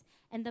ease.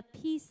 And the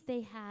peace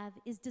they have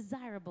is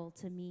desirable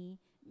to me.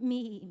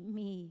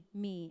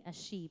 Me, a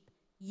sheep.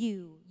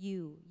 You,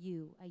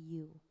 a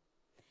you.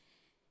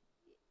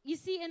 You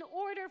see, in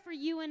order for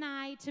you and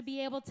I to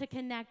be able to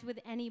connect with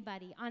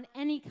anybody on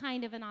any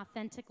kind of an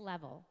authentic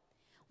level,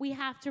 we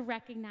have to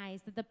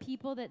recognize that the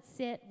people that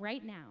sit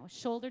right now,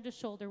 shoulder to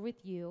shoulder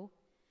with you,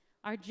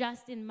 are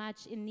just as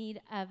much in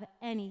need of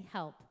any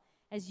help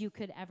as you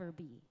could ever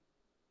be.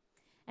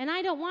 And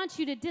I don't want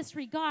you to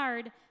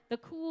disregard the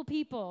cool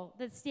people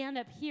that stand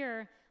up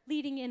here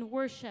leading in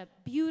worship.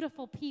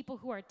 Beautiful people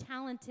who are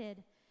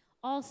talented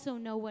also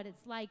know what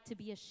it's like to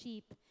be a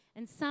sheep.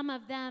 And some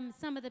of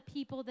the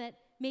people that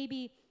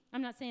maybe,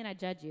 I'm not saying I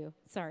judge you,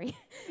 sorry.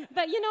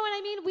 But you know what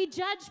I mean? We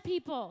judge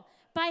people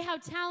by how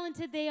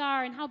talented they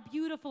are and how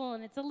beautiful,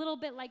 and it's a little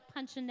bit like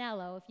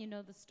Punchinello, if you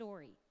know the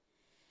story.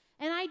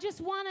 And I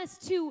just want us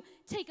to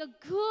take a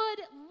good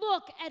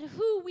look at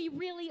who we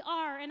really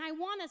are, and I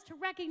want us to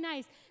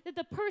recognize that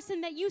the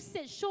person that you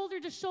sit shoulder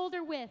to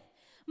shoulder with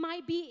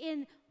might be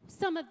in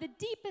some of the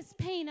deepest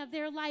pain of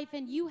their life,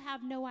 and you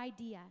have no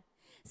idea.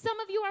 Some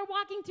of you are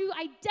walking through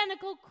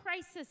identical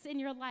crisis in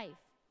your life.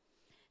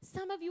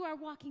 Some of you are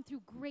walking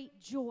through great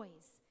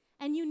joys,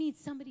 and you need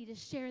somebody to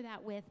share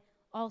that with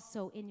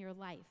also in your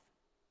life.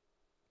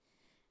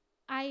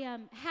 I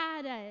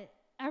had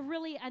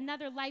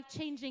another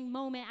life-changing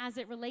moment as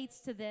it relates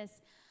to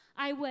this.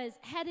 I was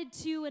headed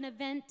to an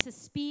event to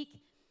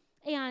speak,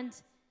 and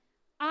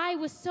I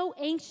was so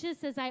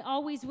anxious, as I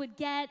always would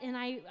get, and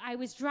I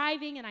was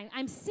driving, and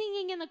I'm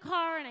singing in the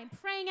car, and I'm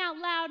praying out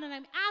loud, and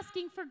I'm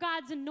asking for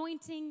God's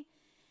anointing,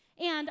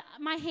 and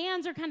my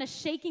hands are kind of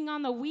shaking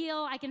on the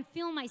wheel. I can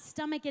feel my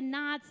stomach in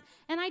knots,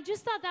 and I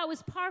just thought that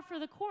was par for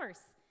the course.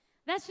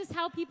 That's just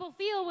how people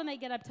feel when they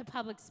get up to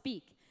public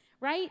speak,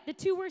 right? The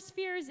two worst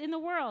fears in the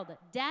world,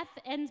 death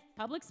and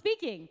public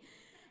speaking.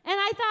 And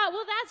I thought,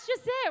 well, that's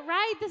just it,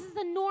 right? This is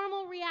a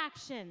normal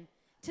reaction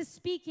to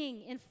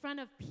speaking in front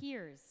of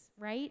peers,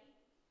 right?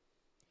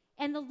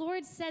 And the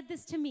Lord said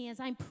this to me as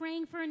I'm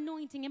praying for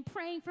anointing and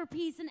praying for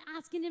peace and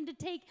asking him to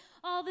take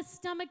all the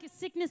stomach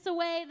sickness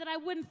away, that I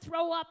wouldn't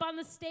throw up on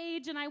the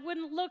stage and I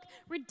wouldn't look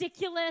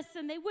ridiculous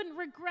and they wouldn't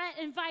regret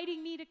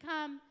inviting me to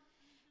come.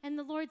 And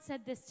the Lord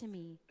said this to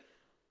me: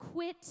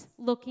 quit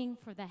looking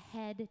for the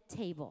head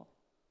table.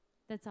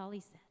 That's all he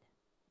said.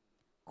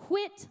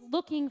 Quit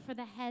looking for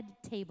the head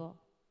table.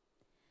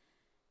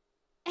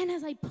 And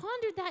as I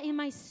pondered that in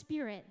my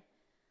spirit,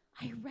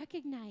 I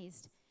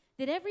recognized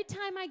that every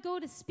time I go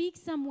to speak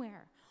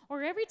somewhere,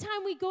 or every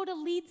time we go to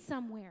lead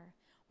somewhere,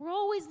 we're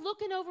always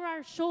looking over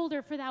our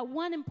shoulder for that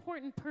one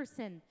important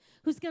person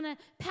who's going to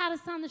pat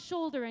us on the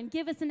shoulder and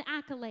give us an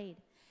accolade.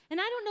 And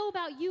I don't know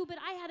about you, but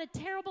I had a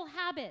terrible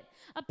habit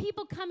of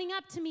people coming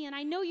up to me, and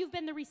I know you've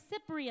been the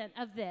recipient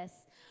of this,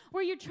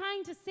 where you're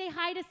trying to say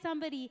hi to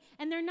somebody,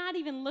 and they're not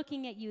even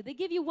looking at you. They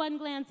give you one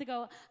glance and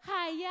go,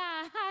 hi,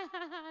 yeah, ha,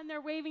 ha, ha, and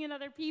they're waving at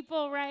other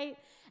people, right?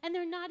 And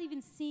they're not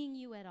even seeing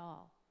you at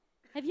all.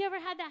 Have you ever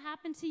had that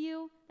happen to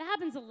you? That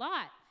happens a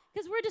lot,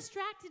 because we're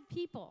distracted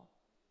people.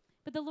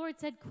 But the Lord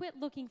said, quit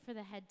looking for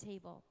the head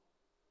table.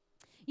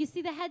 You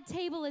see, the head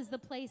table is the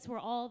place where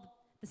all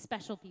the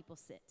special people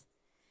sit,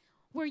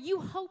 where you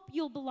hope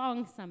you'll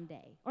belong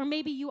someday, or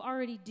maybe you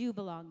already do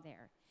belong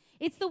there.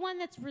 It's the one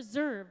that's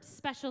reserved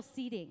special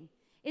seating.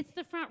 It's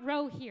the front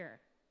row here,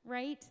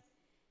 right?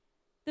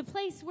 The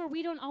place where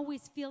we don't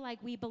always feel like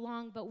we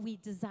belong, but we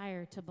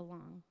desire to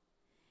belong.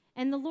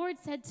 And the Lord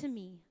said to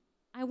me,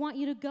 I want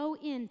you to go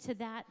into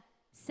that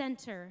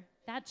center,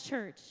 that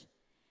church,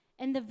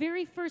 and the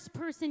very first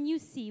person you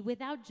see,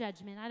 without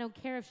judgment, I don't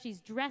care if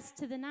she's dressed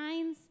to the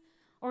nines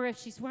or if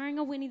she's wearing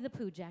a Winnie the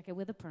Pooh jacket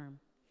with a perm,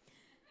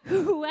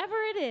 whoever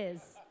it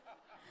is,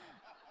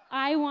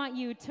 I want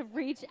you to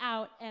reach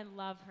out and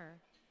love her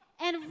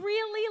and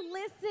really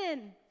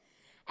listen.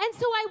 And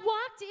so I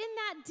walked in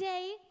that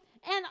day,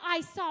 and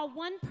I saw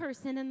one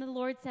person, and the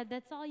Lord said,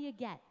 that's all you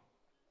get.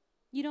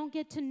 You don't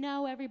get to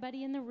know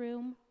everybody in the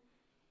room.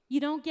 You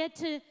don't get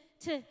to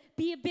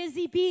be a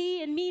busy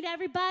bee and meet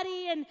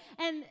everybody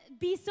and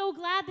be so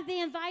glad that they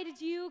invited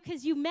you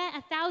because you met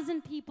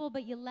 1,000 people,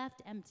 but you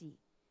left empty.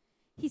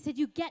 He said,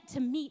 you get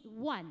to meet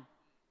one.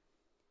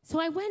 So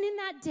I went in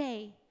that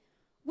day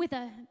with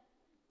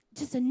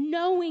just a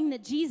knowing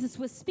that Jesus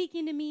was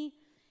speaking to me,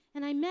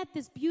 and I met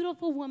this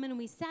beautiful woman, and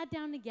we sat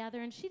down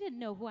together, and she didn't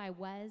know who I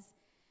was,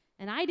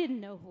 and I didn't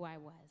know who I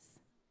was.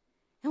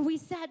 And we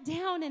sat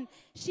down, and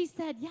she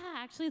said, yeah,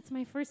 actually, it's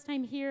my first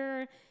time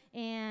here,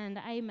 and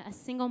I'm a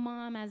single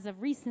mom as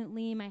of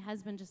recently. My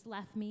husband just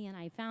left me, and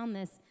I found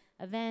this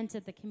event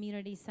at the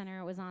community center.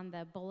 It was on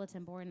the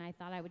bulletin board, and I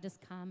thought I would just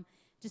come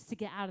just to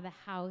get out of the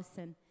house.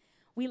 And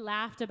we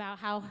laughed about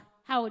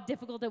how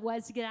difficult it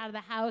was to get out of the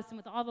house and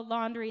with all the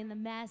laundry and the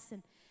mess.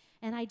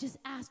 And I just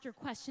asked her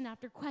question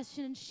after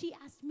question, and she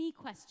asked me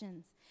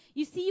questions.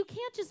 You see, you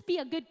can't just be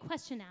a good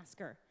question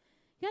asker.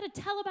 You got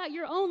to tell about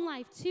your own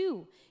life,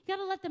 too. You got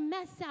to let the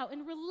mess out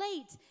and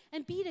relate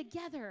and be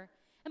together.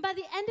 And by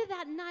the end of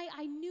that night,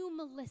 I knew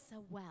Melissa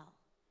well.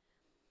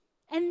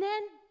 And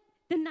then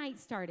the night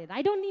started.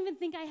 I don't even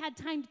think I had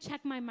time to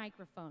check my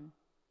microphone.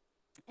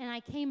 And I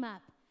came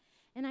up.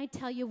 And I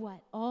tell you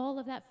what, all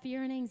of that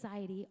fear and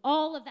anxiety,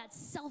 all of that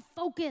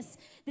self-focus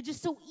that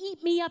just so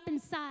eat me up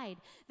inside,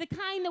 the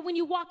kind that when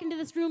you walk into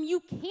this room, you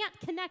can't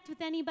connect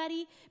with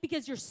anybody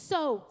because you're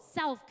so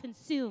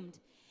self-consumed,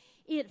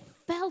 it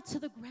fell to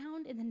the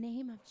ground in the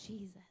name of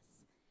Jesus.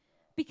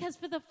 Because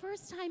for the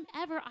first time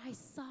ever, I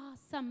saw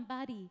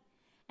somebody,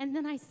 and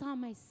then I saw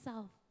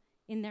myself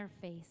in their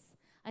face.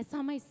 I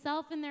saw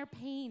myself in their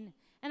pain.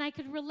 And I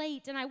could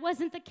relate, and I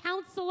wasn't the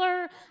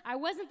counselor, I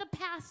wasn't the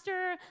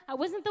pastor, I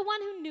wasn't the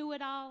one who knew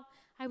it all.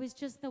 I was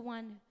just the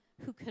one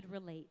who could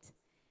relate.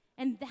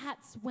 And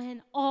that's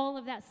when all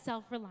of that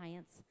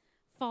self-reliance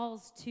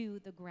falls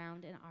to the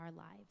ground in our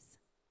lives.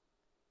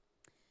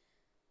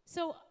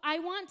 So I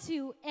want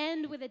to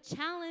end with a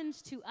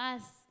challenge to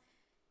us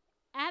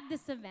at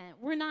this event.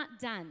 We're not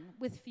done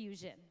with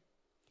Fusion,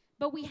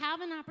 but we have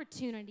an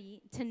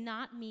opportunity to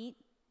not meet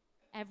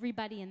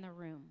everybody in the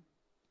room.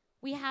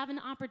 We have an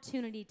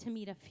opportunity to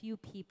meet a few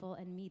people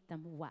and meet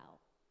them well.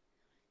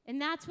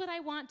 And that's what I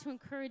want to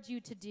encourage you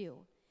to do,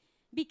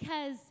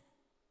 because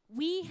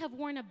we have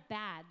worn a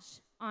badge,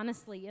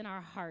 honestly, in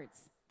our hearts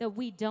that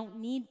we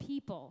don't need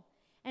people.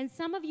 And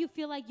some of you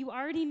feel like you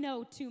already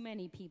know too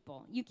many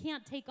people. You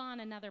can't take on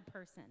another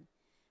person.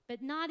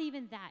 But not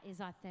even that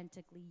is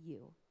authentically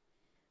you.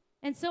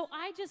 And so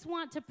I just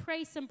want to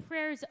pray some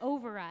prayers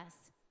over us,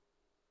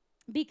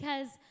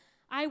 because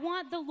I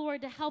want the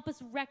Lord to help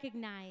us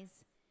recognize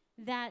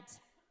that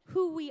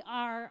who we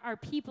are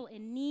people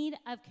in need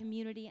of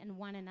community and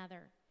one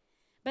another.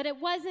 But it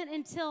wasn't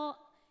until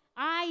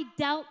I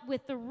dealt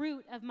with the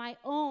root of my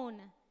own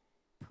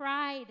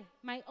pride,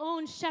 my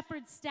own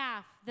shepherd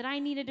staff, that I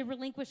needed to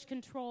relinquish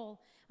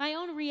control, my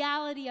own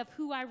reality of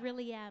who I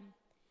really am,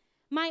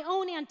 my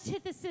own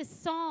antithesis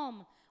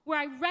psalm, where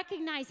I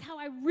recognized how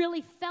I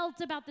really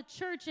felt about the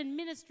church and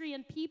ministry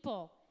and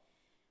people,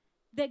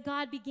 that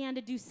God began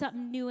to do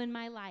something new in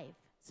my life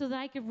so that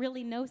I could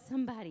really know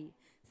somebody,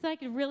 so I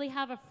could really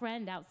have a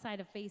friend outside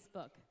of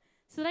Facebook,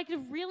 so that I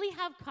could really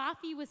have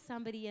coffee with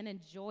somebody and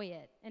enjoy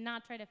it and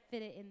not try to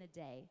fit it in the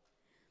day.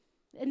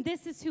 And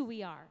this is who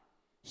we are.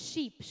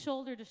 Sheep,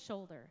 shoulder to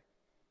shoulder.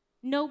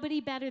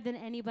 Nobody better than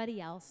anybody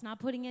else, not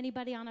putting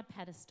anybody on a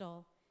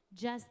pedestal,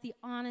 just the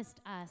honest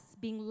us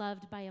being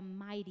loved by a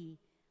mighty,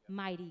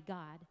 mighty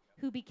God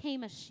who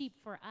became a sheep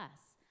for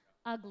us,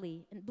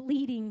 ugly and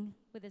bleeding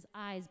with his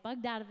eyes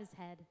bugged out of his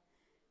head,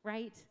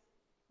 right?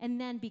 And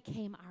then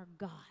became our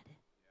God,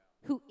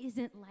 who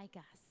isn't like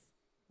us,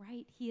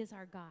 right? He is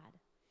our God.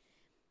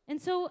 And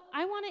so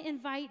I want to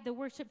invite the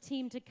worship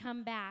team to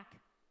come back,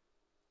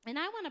 and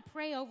I want to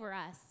pray over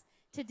us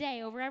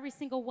today, over every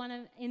single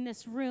one in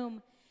this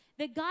room,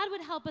 that God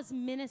would help us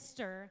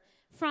minister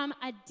from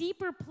a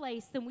deeper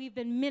place than we've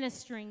been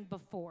ministering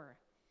before.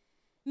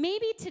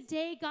 Maybe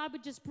today God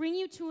would just bring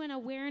you to an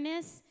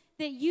awareness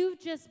that you've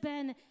just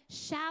been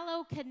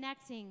shallow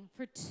connecting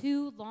for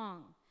too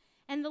long,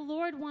 and the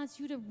Lord wants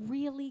you to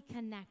really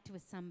connect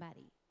with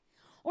somebody.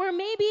 Or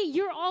maybe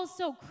you're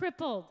also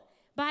crippled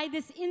by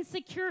this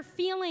insecure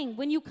feeling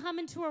when you come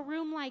into a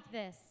room like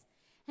this.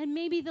 And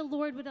maybe the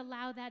Lord would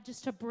allow that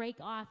just to break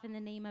off in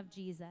the name of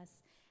Jesus.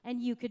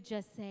 And you could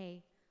just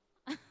say,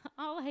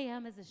 all I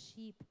am is a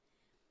sheep.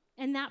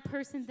 And that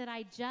person that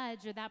I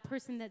judge, or that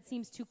person that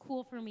seems too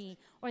cool for me,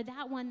 or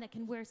that one that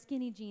can wear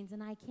skinny jeans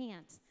and I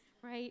can't,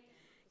 right?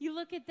 You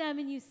look at them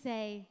and you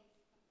say,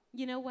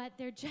 you know what?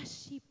 They're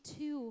just sheep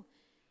too.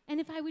 And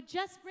if I would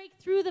just break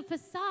through the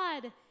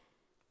facade,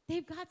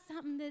 they've got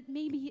something that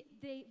maybe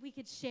we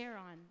could share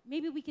on.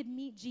 Maybe we could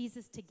meet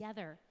Jesus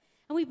together.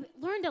 And we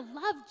learn to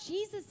love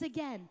Jesus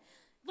again.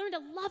 Learn to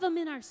love him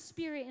in our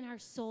spirit, in our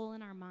soul,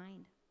 in our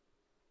mind.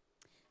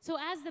 So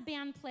as the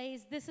band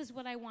plays, this is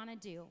what I want to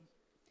do.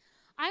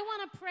 I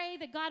want to pray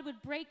that God would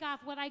break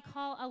off what I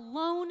call a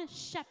lone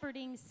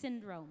shepherding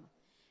syndrome.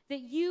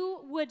 That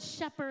you would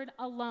shepherd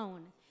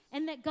alone.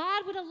 And that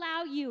God would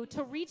allow you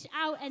to reach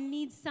out and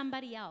need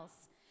somebody else.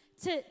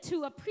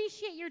 To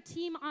appreciate your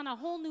team on a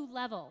whole new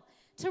level.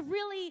 To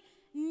really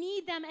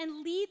need them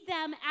and lead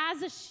them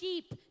as a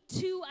sheep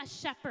to a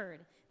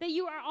shepherd, that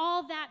you are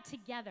all that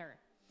together.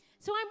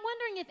 So I'm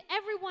wondering if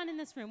everyone in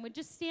this room would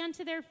just stand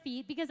to their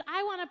feet, because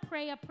I want to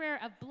pray a prayer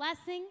of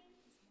blessing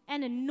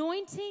and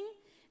anointing,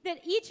 that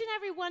each and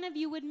every one of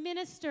you would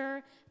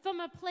minister from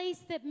a place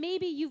that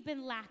maybe you've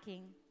been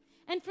lacking.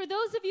 And for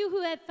those of you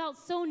who have felt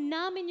so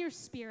numb in your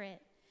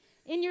spirit,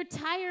 and you're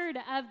tired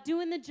of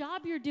doing the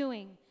job you're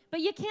doing,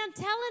 but you can't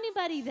tell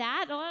anybody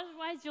that, or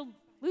otherwise you'll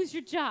lose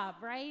your job,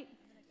 right?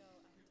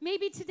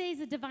 Maybe today's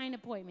a divine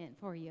appointment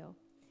for you.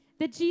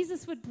 That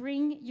Jesus would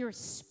bring your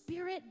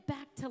spirit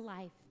back to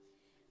life.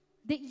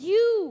 That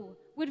you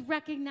would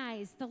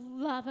recognize the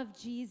love of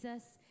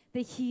Jesus.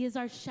 That he is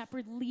our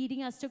shepherd,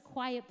 leading us to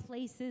quiet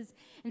places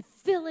and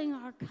filling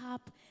our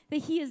cup. That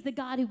he is the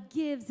God who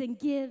gives and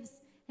gives.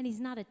 And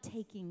he's not a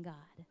taking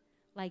God,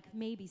 like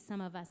maybe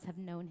some of us have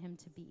known him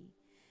to be.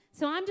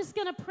 So I'm just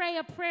going to pray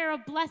a prayer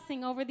of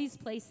blessing over these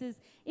places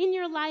in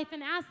your life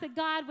and ask that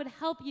God would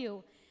help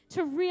you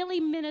to really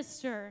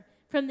minister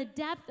from the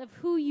depth of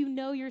who you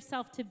know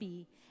yourself to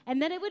be.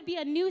 And that it would be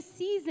a new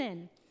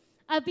season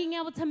of being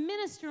able to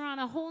minister on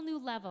a whole new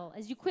level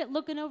as you quit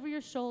looking over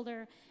your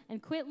shoulder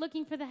and quit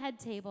looking for the head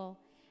table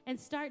and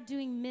start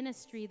doing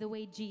ministry the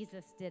way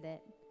Jesus did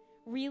it.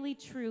 Really,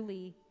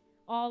 truly,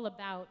 all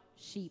about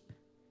sheep.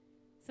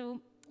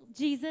 So,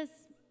 Jesus,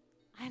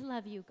 I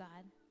love you,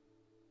 God.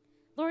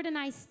 Lord, and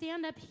I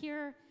stand up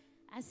here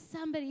as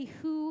somebody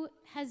who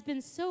has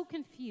been so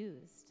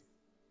confused.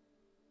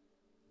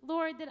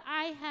 Lord, that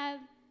I have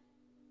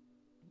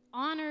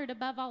honored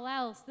above all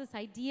else this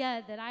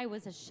idea that I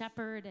was a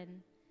shepherd,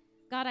 and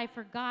God, I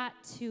forgot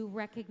to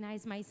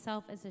recognize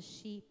myself as a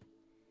sheep.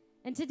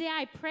 And today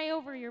I pray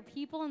over your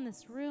people in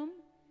this room.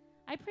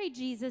 I pray,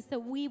 Jesus, that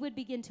we would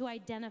begin to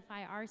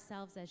identify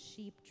ourselves as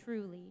sheep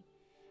truly,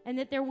 and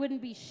that there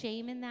wouldn't be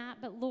shame in that.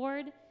 But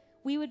Lord,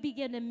 we would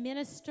begin to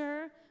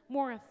minister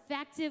more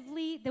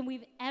effectively than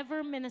we've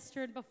ever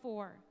ministered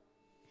before.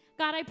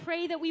 God, I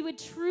pray that we would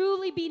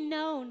truly be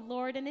known,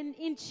 Lord, and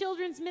in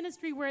children's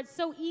ministry where it's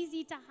so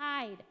easy to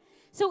hide,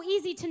 so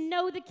easy to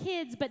know the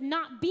kids but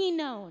not be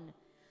known.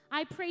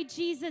 I pray,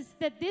 Jesus,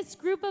 that this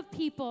group of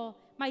people,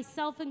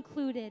 myself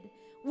included,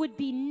 would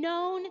be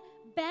known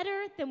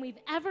better than we've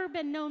ever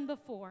been known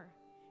before,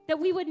 that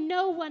we would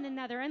know one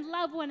another and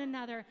love one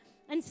another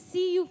and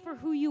see you for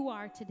who you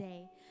are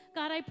today.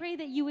 God, I pray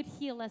that you would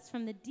heal us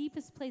from the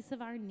deepest place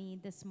of our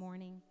need this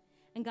morning.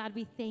 And God,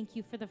 we thank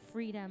you for the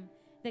freedom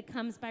that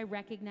comes by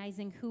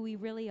recognizing who we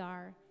really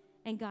are.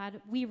 And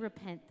God, we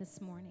repent this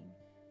morning.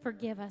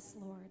 Forgive us,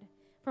 Lord,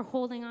 for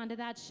holding on to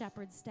that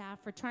shepherd's staff,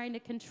 for trying to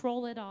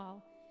control it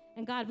all.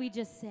 And God, we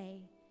just say,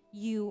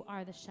 you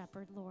are the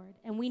shepherd, Lord,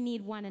 and we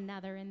need one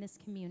another in this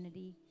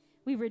community.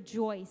 We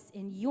rejoice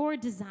in your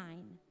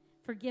design.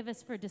 Forgive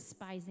us for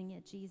despising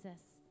it, Jesus.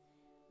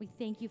 We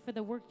thank you for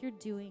the work you're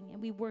doing,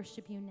 and we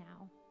worship you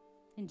now.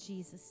 In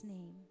Jesus'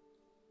 name.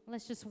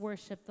 Let's just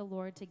worship the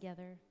Lord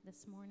together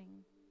this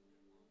morning.